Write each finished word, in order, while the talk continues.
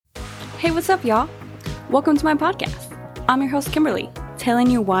Hey, what's up, y'all? Welcome to my podcast. I'm your host, Kimberly, telling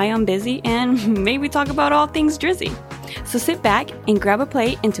you why I'm busy and maybe talk about all things Drizzy. So sit back and grab a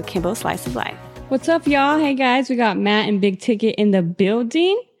plate into Kimbo's Slice of Life. What's up, y'all? Hey, guys, we got Matt and Big Ticket in the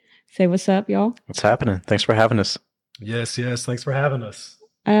building. Say what's up, y'all. What's happening? Thanks for having us. Yes. Thanks for having us.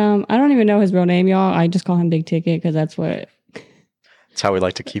 I don't even know his real name, y'all. I just call him Big Ticket because that's what... That's how we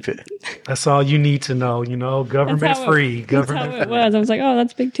like to keep it. That's all you need to know, government free. That's how it was. I was like, oh,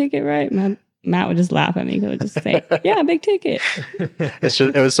 that's Big Ticket, right? Matt would just laugh at me because I would just say, yeah, Big Ticket.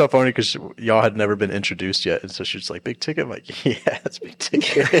 It was so funny because y'all had never been introduced yet. And so she's like, Big Ticket? I'm like, yeah, that's Big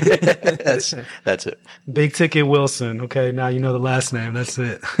Ticket. that's it. Big Ticket Wilson. Okay, now you know the last name. That's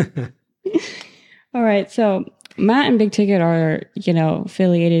it. All right. So Matt and Big Ticket are,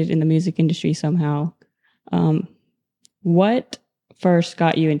 affiliated in the music industry somehow. What first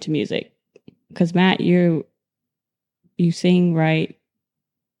got you into music? Because Matt, you sing, right?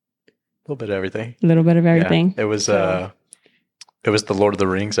 A little bit of everything. A little bit of everything. Yeah, it was the Lord of the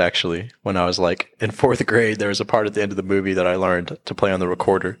Rings, actually. When I was like in fourth grade, there was a part at the end of the movie that I learned to play on the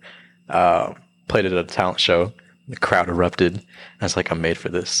recorder. Played it at a talent show. The crowd erupted. I was like, I'm made for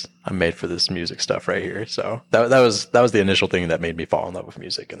this. I'm made for this music stuff right here. So that was the initial thing that made me fall in love with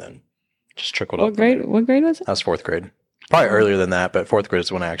music, and then just trickled up. What grade was it? That was fourth grade. Probably earlier than that, but fourth grade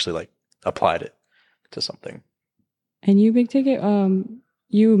is when I actually applied it to something. And you, Big Ticket,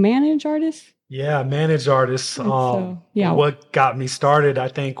 you manage artists? Yeah, I manage artists. What got me started, I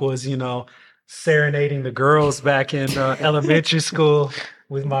think, was, serenading the girls back in elementary school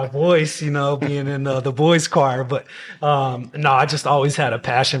with my voice, being in the boys choir. But no, I just always had a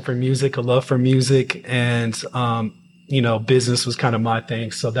passion for music, a love for music, and, business was kind of my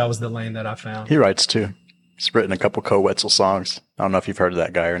thing. So that was the lane that I found. He writes too. He's written a couple Koe Wetzel songs. I don't know if you've heard of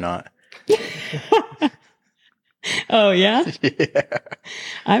that guy or not. Oh, yeah? Yeah.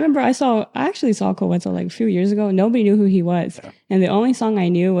 I remember I actually saw Koe Wetzel like a few years ago. Nobody knew who he was. Yeah. And the only song I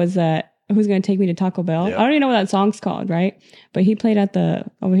knew was Who's Gonna Take Me to Taco Bell? Yeah. I don't even know what that song's called, right? But he played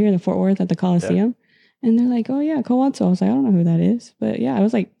over here in the Fort Worth at the Coliseum. Yeah. And they're like, oh, yeah, Koe Wetzel. I was like, I don't know who that is. But yeah, it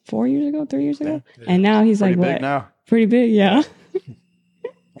was like 3 years ago. Yeah. And now he's pretty like, big what? Now. Pretty big, yeah.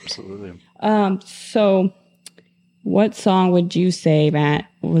 Absolutely. So what song would you say, Matt,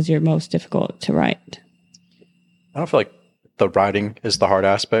 was your most difficult to write? I don't feel like the writing is the hard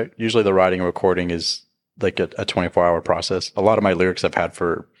aspect. Usually the writing and recording is like a 24-hour process. A lot of my lyrics I've had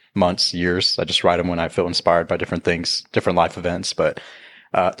for months, years. I just write them when I feel inspired by different things, different life events. But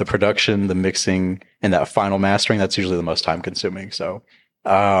the production, the mixing, and that final mastering, that's usually the most time consuming. So,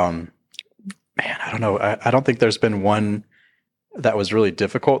 I don't know. I don't think there's been one that was really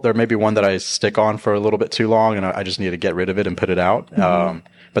difficult. There may be one that I stick on for a little bit too long and I just need to get rid of it and put it out. Mm-hmm.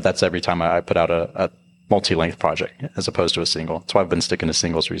 But that's every time I put out a multi-length project as opposed to a single. That's why I've been sticking to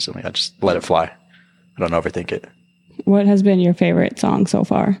singles recently. I just let it fly. I don't overthink it. What has been your favorite song so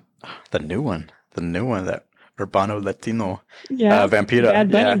far? The new one, that Urbano Latino, Vampira.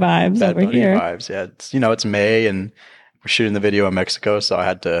 Bad Bunny vibes Bad over Bunny here. Vibes. Yeah, it's May and we're shooting the video in Mexico, so I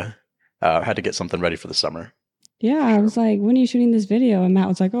had to get something ready for the summer. Yeah, I was like, when are you shooting this video? And Matt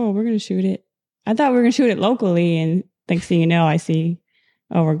was like, oh, we're going to shoot it. I thought we were going to shoot it locally. And next thing you know, I see,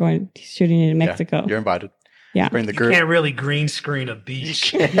 oh, we're shooting it in Mexico. Yeah, you're invited. Yeah. Bring the group. You can't really green screen a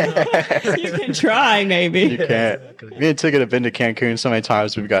beach. You can try, maybe. You can't. Exactly. Me and Ticket have been to Cancun so many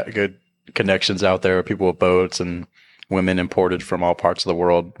times. We've got good connections out there with people with boats and women imported from all parts of the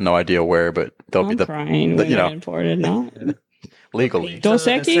world. No idea where, but they'll be crying. Women imported, no? Legally. Dos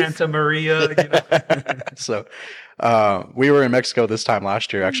Equis? Santa Maria. So we were in Mexico this time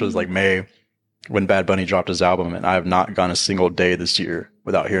last year. Actually, it was like May when Bad Bunny dropped his album, and I have not gone a single day this year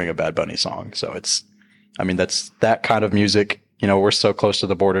without hearing a Bad Bunny song. So that's that kind of music. We're so close to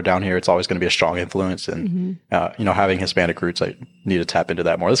the border down here. It's always going to be a strong influence. And, having Hispanic roots, I need to tap into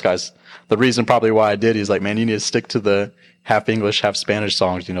that more. This guy's the reason probably why I did. He's like, man, you need to stick to the half English, half Spanish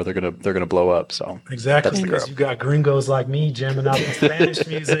songs. They're going to blow up. So exactly. Because you got gringos like me jamming out the Spanish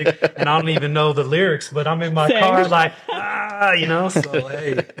music and I don't even know the lyrics, but I'm in my car like, so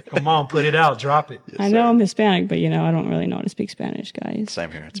hey, come on, put it out, drop it. Yes, I know I'm Hispanic, but I don't really know how to speak Spanish, guys.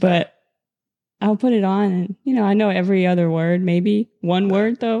 Same here. But I'll put it on and, I know every other word, maybe one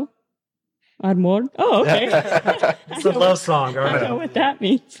word though. Amor. Oh, okay. It's a love song. I know what that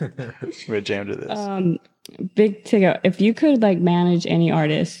means. We're jammed to this. Big Ticket, if you could manage any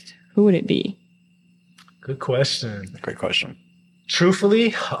artist, who would it be? Good question. Great question.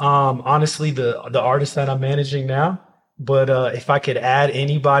 Truthfully, honestly, the artist that I'm managing now, But if I could add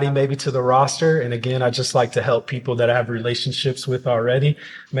anybody maybe to the roster, and again, I just like to help people that I have relationships with already.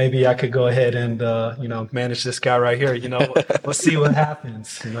 Maybe I could go ahead and manage this guy right here. We'll see what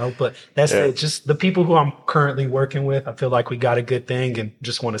happens. But that's it. Just the people who I'm currently working with, I feel like we got a good thing, and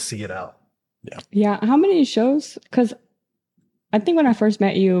just want to see it out. Yeah. How many shows? Because I think when I first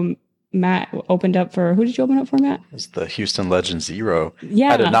met you, Matt opened up for, who did you open up for, Matt? It was the Houston Legend Zero.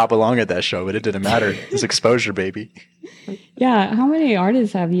 Yeah. I did not belong at that show, but it didn't matter. It's exposure, baby. Yeah. How many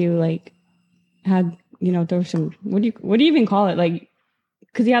artists have you had, throw some, what do you even call it?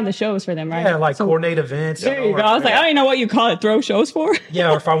 Because you have the shows for them, right? Yeah, coordinate events. There you go. I was I don't even know what you call it, throw shows for.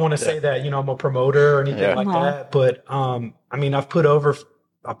 Yeah, or if I want to say that, I'm a promoter or anything like that. But,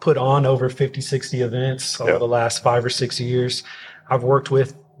 I've put on over 50, 60 events over the last 5 or 6 years. I've worked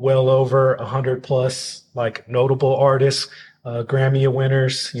with well over 100 plus notable artists, Grammy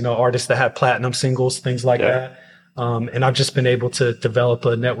winners, artists that have platinum singles, things like that. And I've just been able to develop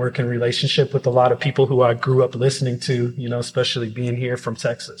a network and relationship with a lot of people who I grew up listening to, especially being here from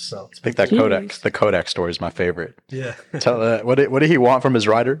Texas. So I think the Kodak story is my favorite. Yeah. Tell what did he want from his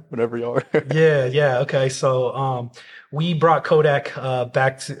rider? Whatever you are. Yeah. Okay. So, we brought Kodak,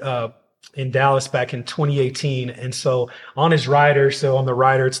 back to, in Dallas back in 2018. And so on his rider, on the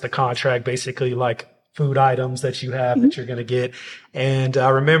rider, it's the contract, basically food items that you have that you're going to get. And I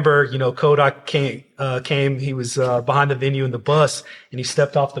remember, Kodak came, he was behind the venue in the bus, and he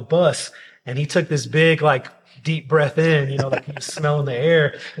stepped off the bus and he took this big, deep breath in, he was smelling the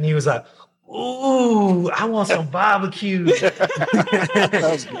air, and he was like, "Ooh, I want some barbecue."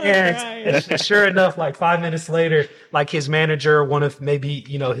 And sure enough, 5 minutes later, his manager, one of maybe,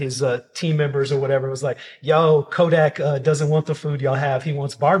 his team members or whatever, was like, "Yo, Kodak doesn't want the food y'all have. He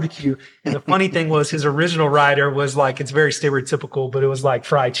wants barbecue." And the funny thing was, his original rider was it's very stereotypical, but it was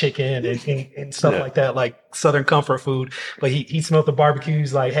fried chicken and stuff like that, Southern comfort food. But he smelled the barbecue.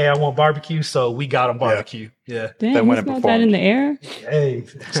 He's like, "Hey, I want barbecue." So we got him barbecue. Yeah. Damn, he smelled that in the air? Hey.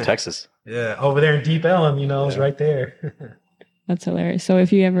 It's Texas. Yeah, over there in Deep Ellum, it's right there. That's hilarious. So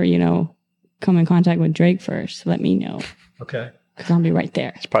if you ever, come in contact with Drake first, let me know. Okay. Because I'll be right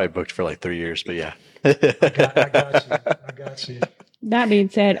there. It's probably booked for 3 years, but yeah. I got you. That being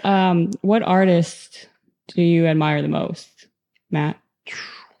said, what artist do you admire the most, Matt?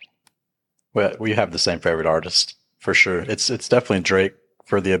 Well, we have the same favorite artist for sure. It's definitely Drake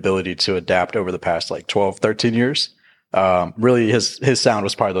for the ability to adapt over the past 12, 13 years. Really his sound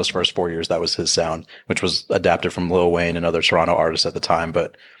was probably those first 4 years. That was his sound, which was adapted from Lil Wayne and other Toronto artists at the time,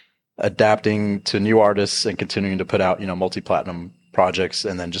 but adapting to new artists and continuing to put out, multi-platinum projects,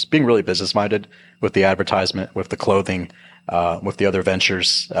 and then just being really business minded with the advertisement, with the clothing, with the other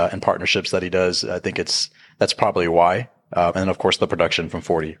ventures, and partnerships that he does. I think that's probably why. And then of course the production from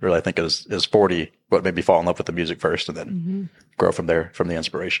 40, really, I think is 40 what made me fall in love with the music first, and then grow from there, from the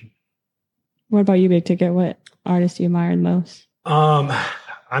inspiration. What about you, Big Ticket? What artist do you admire the most?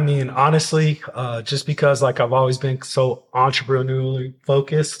 Honestly, just because I've always been so entrepreneurially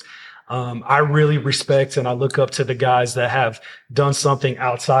focused, I really respect and I look up to the guys that have done something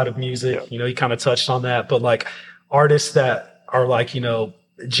outside of music. Yeah. You kind of touched on that, but artists that are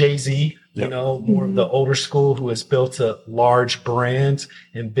Jay-Z, more of the older school who has built a large brand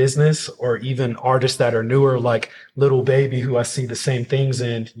and business, or even artists that are newer, like Lil Baby, who I see the same things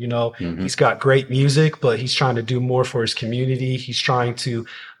in. He's got great music, but he's trying to do more for his community. He's trying to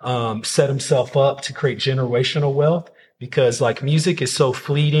set himself up to create generational wealth, because music is so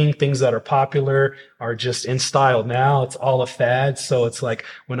fleeting. Things that are popular are just in style now. It's all a fad. So it's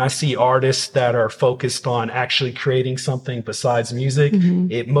when I see artists that are focused on actually creating something besides music,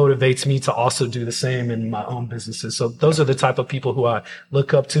 it motivates me to also do the same in my own businesses. So those are the type of people who I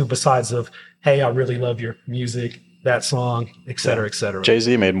look up to, besides of, "Hey, I really love your music, that song," et cetera, et cetera.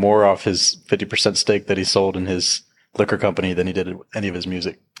 Jay-Z made more off his 50% stake that he sold in his liquor company than he did any of his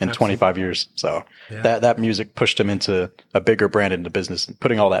music in 25 years. So that music pushed him into a bigger brand into business, and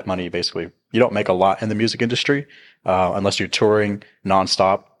putting all that money, basically, you don't make a lot in the music industry, unless you're touring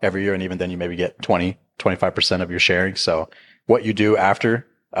nonstop every year. And even then you maybe get 25% of your sharing. So what you do after,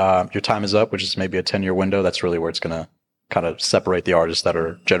 your time is up, which is maybe a 10-year window, that's really where it's going to kind of separate the artists that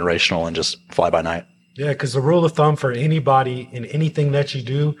are generational and just fly by night. Yeah. Because the rule of thumb for anybody in anything that you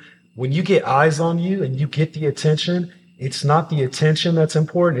do, when you get eyes on you and you get the attention, it's not the attention that's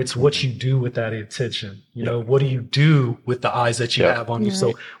important. It's what you do with that attention. What do you do with the eyes that you have on you? Right.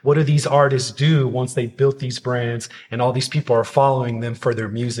 So what do these artists do once they built these brands and all these people are following them for their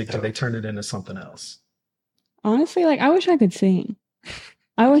music? Do they turn it into something else? Honestly, I wish I could sing.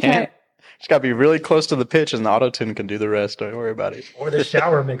 I wish Just got to be really close to the pitch, and the auto-tune can do the rest. Don't worry about it. Or the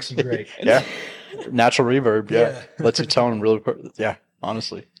shower makes you great. Yeah. Natural reverb, yeah. Lets you tone really, yeah,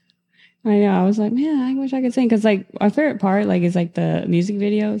 honestly. I know. I was like, man, I wish I could sing. Because, like, my favorite part, like, is, like, the music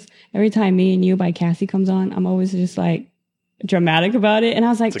videos. Every time Me and You by Cassie comes on, I'm always just, like, dramatic about it. And I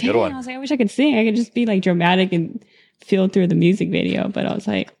was like, damn, I was like, I wish I could sing. I could just be, like, dramatic and feel through the music video. But I was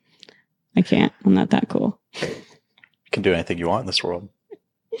like, I can't. I'm not that cool. You can do anything you want in this world.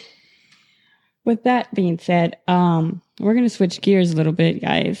 With that being said, we're going to switch gears a little bit,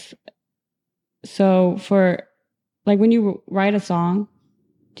 guys. So for, like, when you write a song,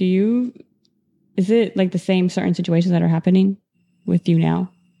 is it like the same certain situations that are happening with you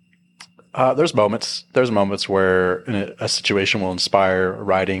now? There's moments where a situation will inspire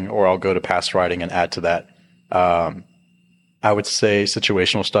writing, or I'll go to past writing and add to that. I would say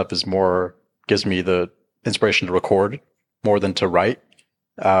situational stuff gives me the inspiration to record more than to write.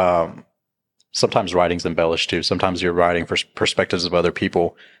 Sometimes writing's embellished too. Sometimes you're writing for perspectives of other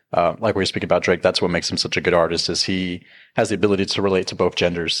people. Like we were speaking about Drake, that's what makes him such a good artist, is he has the ability to relate to both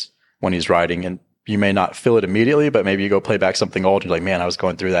genders when he's writing. And you may not feel it immediately, but maybe you go play back something old and you're like, man, I was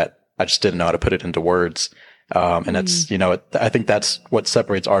going through that. I just didn't know how to put it into words. And that's, I think that's what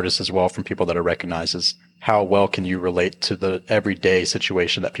separates artists as well from people that are recognized, is how well can you relate to the everyday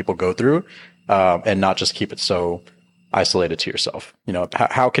situation that people go through, and not just keep it so isolated to yourself.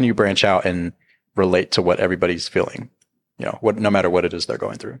 How can you branch out and relate to what everybody's feeling, no matter what it is they're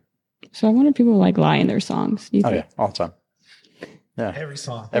going through. So I wonder if people like lie in their songs. Yeah, all the time. Yeah, every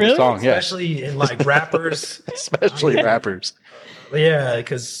song, really? Song, yeah. Especially in like rappers, rappers. Yeah,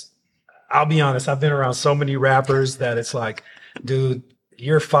 because I'll be honest, I've been around so many rappers that it's like, dude,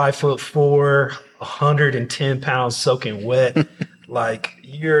 you're 5'4", 110 pounds soaking wet. Like,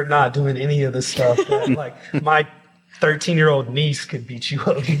 you're not doing any of the stuff that, like, my 13-year-old niece could beat you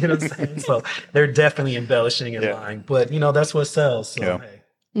up. You know what I'm saying? So they're definitely embellishing and lying. But, that's what sells. So, hey.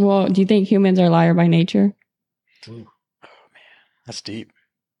 Well, do you think humans are liar by nature? Ooh. Oh, man. That's deep.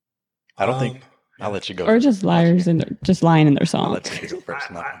 I don't think... I'll let you go. Or just liars and just lying in their songs. I'll let you go first.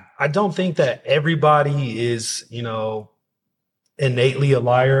 I don't think that everybody is, innately a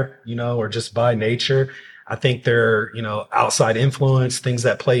liar, or just by nature. I think they're, outside influence, things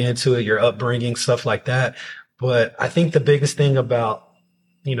that play into it, your upbringing, stuff like that. But I think the biggest thing about,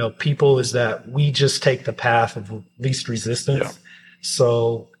 people is that we just take the path of least resistance. Yeah.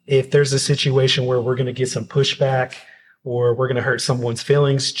 So if there's a situation where we're going to get some pushback or we're going to hurt someone's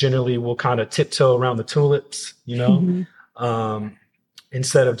feelings, generally we'll kind of tiptoe around the tulips,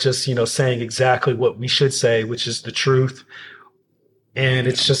 instead of just, saying exactly what we should say, which is the truth. And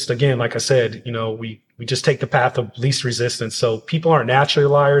it's just, again, like I said, we just take the path of least resistance. So people aren't naturally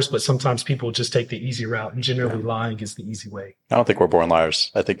liars, but sometimes people just take the easy route, and generally lying is the easy way. I don't think we're born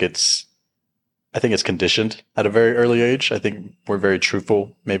liars. I think it's conditioned at a very early age. I think we're very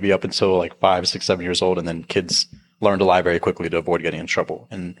truthful, maybe up until like 5, 6, 7 years old. And then kids learn to lie very quickly to avoid getting in trouble.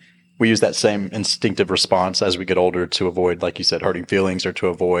 And we use that same instinctive response as we get older to avoid, like you said, hurting feelings, or to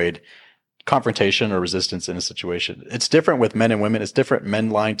avoid confrontation or resistance in a situation. It's different with men and women. It's different.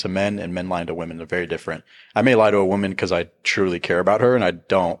 Men lying to men and men lying to women are very different. I may lie to a woman because I truly care about her and I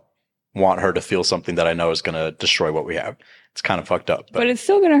don't want her to feel something that I know is going to destroy what we have. It's kind of fucked up. But it's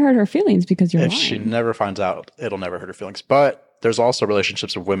still going to hurt her feelings because you're lying. If she never finds out, it'll never hurt her feelings. But there's also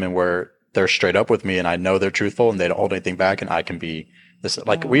relationships with women where they're straight up with me and I know they're truthful and they don't hold anything back, and I can be this.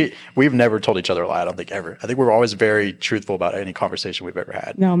 Like, we've never told each other a lie. I don't think ever. I think we're always very truthful about any conversation we've ever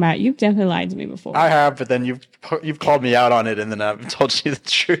had. No, Matt, you've definitely lied to me before. I have, but then you've called me out on it, and then I've told you the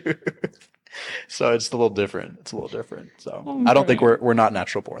truth. So it's a little different. So I don't think we're not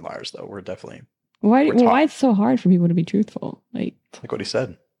natural born liars, though. We're definitely. Why it's so hard for people to be truthful? Like what he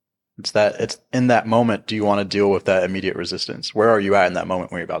said. It's in that moment. Do you want to deal with that immediate resistance? Where are you at in that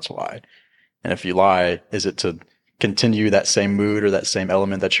moment when you're about to lie? And if you lie, is it to continue that same mood or that same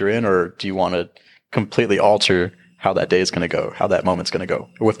element that you're in, or do you want to completely alter how that day is going to go, how that moment's going to go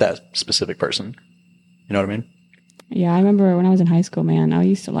with that specific person? You know what I mean? Yeah, I remember when I was in high school, man, I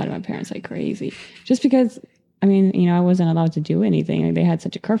used to lie to my parents like crazy, just because, I wasn't allowed to do anything. Like, they had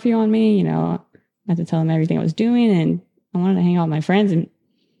such a curfew on me, I had to tell them everything I was doing, and I wanted to hang out with my friends, and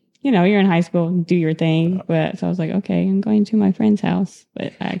you're in high school, do your thing. But so I was like, okay, I'm going to my friend's house.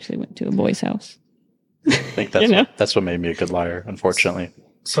 But I actually went to a boy's house. I think that's what made me a good liar, unfortunately.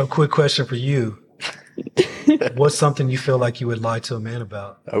 So quick question for you. What's something you feel like you would lie to a man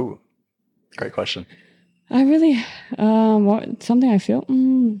about? Oh, great question. I really, something I feel,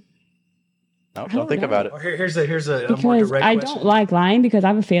 No, don't think about it. Here's a more direct question. I don't like lying because I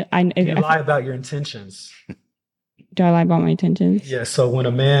have a feel. You lie about your intentions. Do I lie about my intentions? Yeah. So when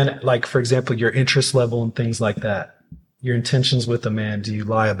a man, like, for example, your interest level and things like that, your intentions with a man, do you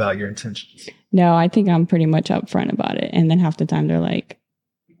lie about your intentions? No, I think I'm pretty much upfront about it. And then half the time they're like,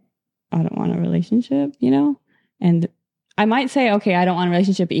 I don't want a relationship, you know? And I might say, okay, I don't want a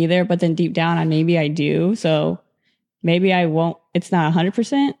relationship either, but then deep down, maybe I do. So maybe I won't, it's not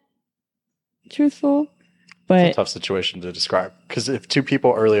 100% truthful, but it's a tough situation to describe. Because if two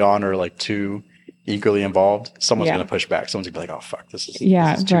people early on are like too eagerly involved, someone's going to push back. Someone's going to be like, oh, fuck, this is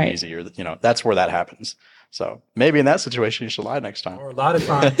too easy. Or, you know, that's where that happens. So maybe in that situation, you should lie next time. Or a lot of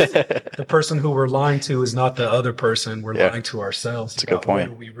times, the person who we're lying to is not the other person. We're lying to ourselves. That's a good point.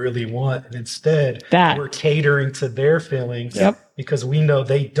 What we really want. And instead, we're catering to their feelings because we know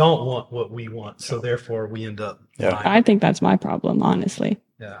they don't want what we want. So therefore, we end up lying. I think that's my problem, honestly.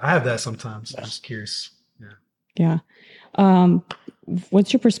 Yeah, I have that sometimes. I'm just curious. Yeah.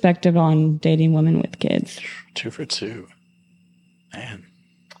 What's your perspective on dating women with kids? 2 for 2. Man.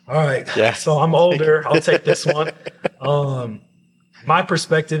 All right. Yeah. So I'm older. I'll take this one. My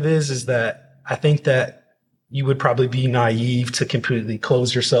perspective is that I think that you would probably be naive to completely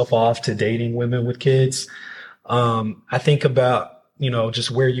close yourself off to dating women with kids. I think about, you know, just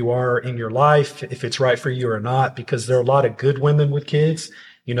where you are in your life, if it's right for you or not, because there are a lot of good women with kids,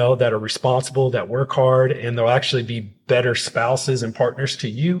 you know, that are responsible, that work hard, and they'll actually be better spouses and partners to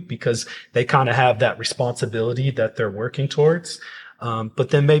you because they kind of have that responsibility that they're working towards. But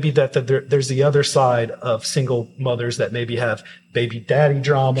then maybe there's the other side of single mothers that maybe have baby daddy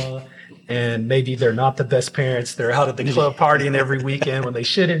drama, and maybe they're not the best parents. They're out at the club partying every weekend when they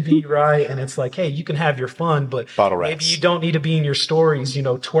shouldn't be, right? And it's like, hey, you can have your fun, but maybe you don't need to be in your stories, you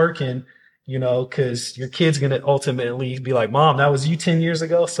know, twerking, you know, because your kid's going to ultimately be like, Mom, that was you 10 years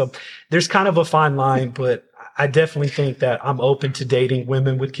ago. So there's kind of a fine line, but I definitely think that I'm open to dating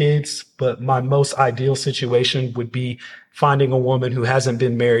women with kids, but my most ideal situation would be finding a woman who hasn't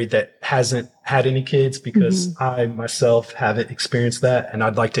been married, that hasn't had any kids, because I myself haven't experienced that. And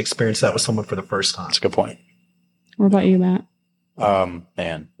I'd like to experience that with someone for the first time. That's a good point. What about you, Matt?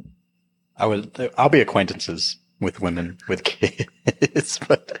 Man, I'll be acquaintances with women with kids,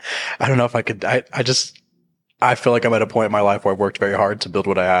 but I don't know if I could, I feel like I'm at a point in my life where I've worked very hard to build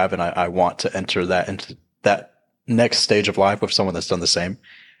what I have. And I want to enter that into that next stage of life with someone that's done the same.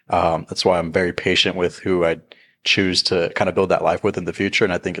 That's why I'm very patient with who I choose to kind of build that life with in the future.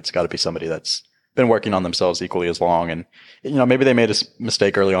 And I think it's got to be somebody that's been working on themselves equally as long. And, you know, maybe they made a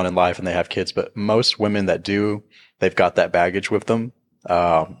mistake early on in life and they have kids, but most women that do, they've got that baggage with them.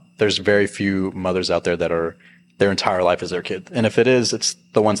 There's very few mothers out there that are, their entire life is their kid. And if it is, it's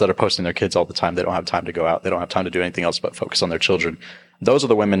the ones that are posting their kids all the time. They don't have time to go out. They don't have time to do anything else but focus on their children. Those are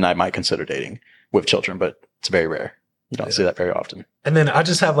the women I might consider dating with children, but it's very rare. You don't see that very often. And then I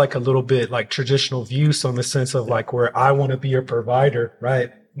just have like a little bit like traditional views on the sense of like where I want to be a provider, right?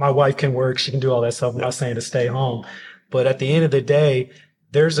 My wife can work. She can do all that stuff. I'm not saying to stay home, but at the end of the day,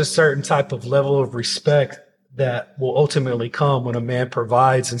 there's a certain type of level of respect that will ultimately come when a man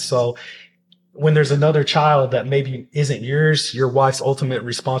provides. And so when there's another child that maybe isn't yours, your wife's ultimate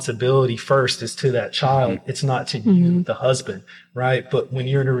responsibility first is to that child. It's not to you, the husband, right? But when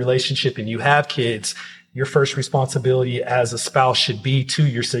you're in a relationship and you have kids, your first responsibility as a spouse should be to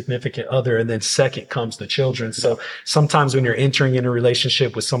your significant other. And then second comes the children. So sometimes when you're entering in a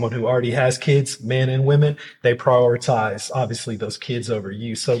relationship with someone who already has kids, men and women, they prioritize obviously those kids over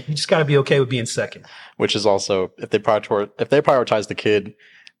you. So you just got to be okay with being second. Which is also, if they prioritize the kid,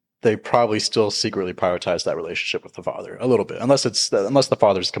 they probably still secretly prioritize that relationship with the father a little bit, unless the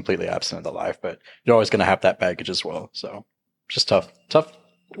father's completely absent in the life, but you're always going to have that baggage as well. So just tough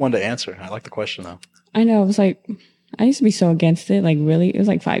one to answer. I like the question though. I know. It was like, I used to be so against it. Like really, it was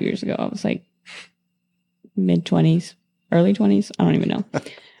like 5 years ago. I was like mid-20s, early 20s. I don't even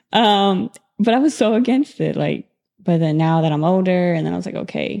know. But I was so against it. Like, but then now that I'm older, and then I was like,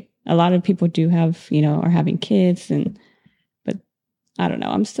 okay, a lot of people do have, you know, are having kids, but I don't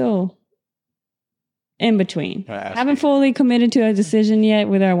know. I'm still in between. I haven't fully committed to a decision yet,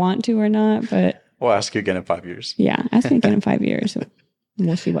 whether I want to or not, but we'll ask you again in 5 years. Yeah. Ask me again in 5 years. And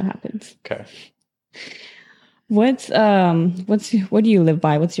we'll see what happens. Okay. What do you live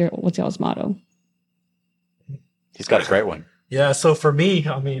by? What's y'all's motto? He's got a great one. Yeah. So for me,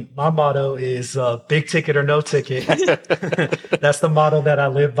 I mean, my motto is big ticket or no ticket. That's the motto that I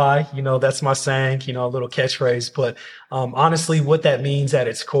live by. You know, that's my saying, you know, a little catchphrase. But honestly, what that means at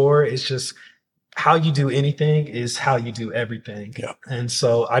its core is just how you do anything is how you do everything. Yeah. And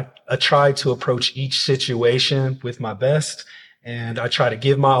so I try to approach each situation with my best. And I try to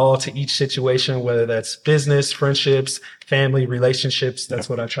give my all to each situation, whether that's business, friendships, family, relationships. That's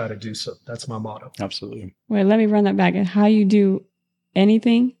what I try to do. So that's my motto. Absolutely. Wait, let me run that back. How you do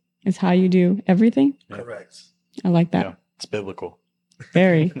anything is how you do everything? Correct. I like that. Yeah, it's biblical.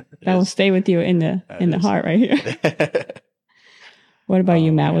 Very. That will stay with you in the heart right here. What about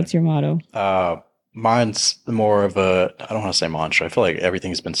you, Matt? What's your motto? Mine's more of a, I don't want to say mantra. I feel like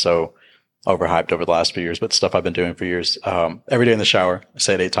everything's been so overhyped over the last few years, but stuff I've been doing for years. Every day in the shower, I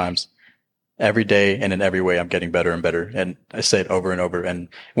say it 8 times. Every day and in every way, I'm getting better and better. And I say it over and over. And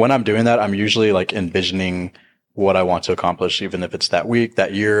when I'm doing that, I'm usually like envisioning what I want to accomplish, even if it's that week,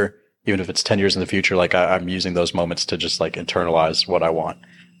 that year, even if it's 10 years in the future. Like I'm using those moments to just like internalize what I want.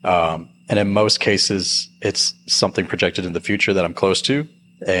 And in most cases, it's something projected in the future that I'm close to.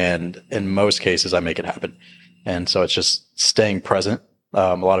 And in most cases, I make it happen. And so it's just staying present.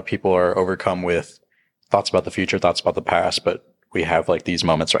 A lot of people are overcome with thoughts about the future, thoughts about the past, but we have like these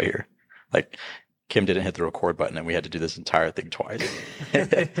moments right here. Like Kim didn't hit the record button and we had to do this entire thing twice.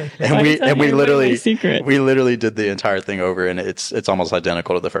 and we literally did the entire thing over, and it's almost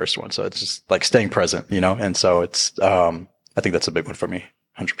identical to the first one. So it's just like staying present, you know? And so it's, I think that's a big one for me.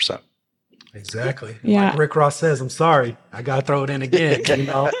 100%. Exactly. Yeah. Like Rick Ross says, I'm sorry, I got to throw it in again. You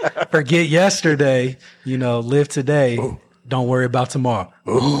know, forget yesterday, you know, live today. Ooh. Don't worry about tomorrow.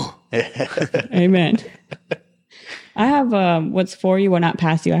 Amen. I have what's for you or not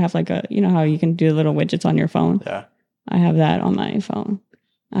past you. I have like a, you know how you can do little widgets on your phone? Yeah. I have that on my phone.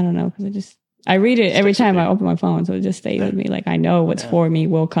 I don't know, because I read it every time I open my phone, so it just stays with me. Like I know what's for me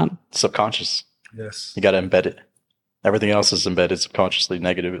will come. Subconscious. Yes. You got to embed it. Everything else is embedded subconsciously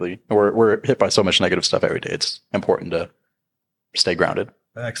negatively. We're hit by so much negative stuff every day. It's important to stay grounded.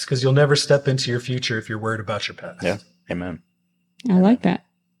 Facts, because you'll never step into your future if you're worried about your past. Yeah. Amen. I like that.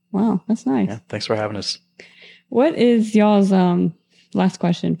 Wow, that's nice. Yeah. Thanks for having us. What is y'all's last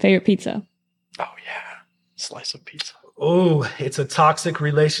question? Favorite pizza? Oh yeah, slice of pizza. Oh, it's a toxic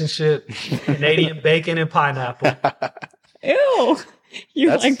relationship. Canadian bacon and pineapple. Ew.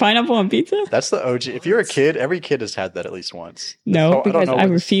 That's, like pineapple on pizza? That's the OG. If you're a kid, every kid has had that at least once. No, because I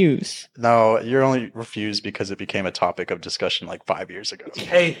refuse. No, you're only refused because it became a topic of discussion like 5 years ago.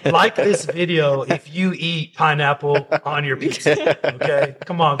 Hey, like this video if you eat pineapple on your pizza. Okay?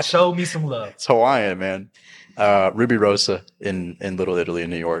 Come on, show me some love. It's Hawaiian, man. Ruby Rosa in Little Italy in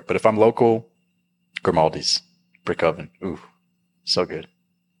New York. But if I'm local, Grimaldi's brick oven. Ooh, so good.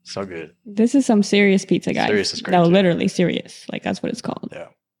 So good. This is some serious pizza, guys. Serious is great. No, literally serious. Like that's what it's called. Yeah.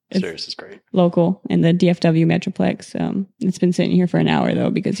 Serious is great. Local in the DFW Metroplex. It's been sitting here for an hour though,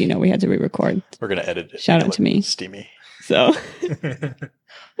 because you know we had to re-record. We're gonna edit it. Shout out to me. Steamy. So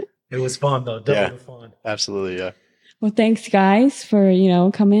it was fun though. Definitely fun. Absolutely, yeah. Well, thanks guys for,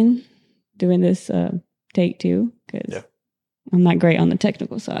 coming, doing this take 2, because I'm not great on the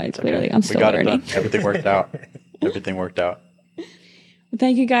technical side. Clearly, okay. I'm still learning. Everything worked out. Everything worked out. Well,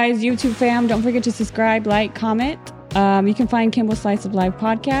 thank you guys, YouTube fam. Don't forget to subscribe, like, comment. You can find Kimball Slice of Life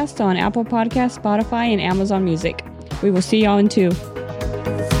podcast on Apple Podcasts, Spotify, and Amazon Music. We will see y'all in 2.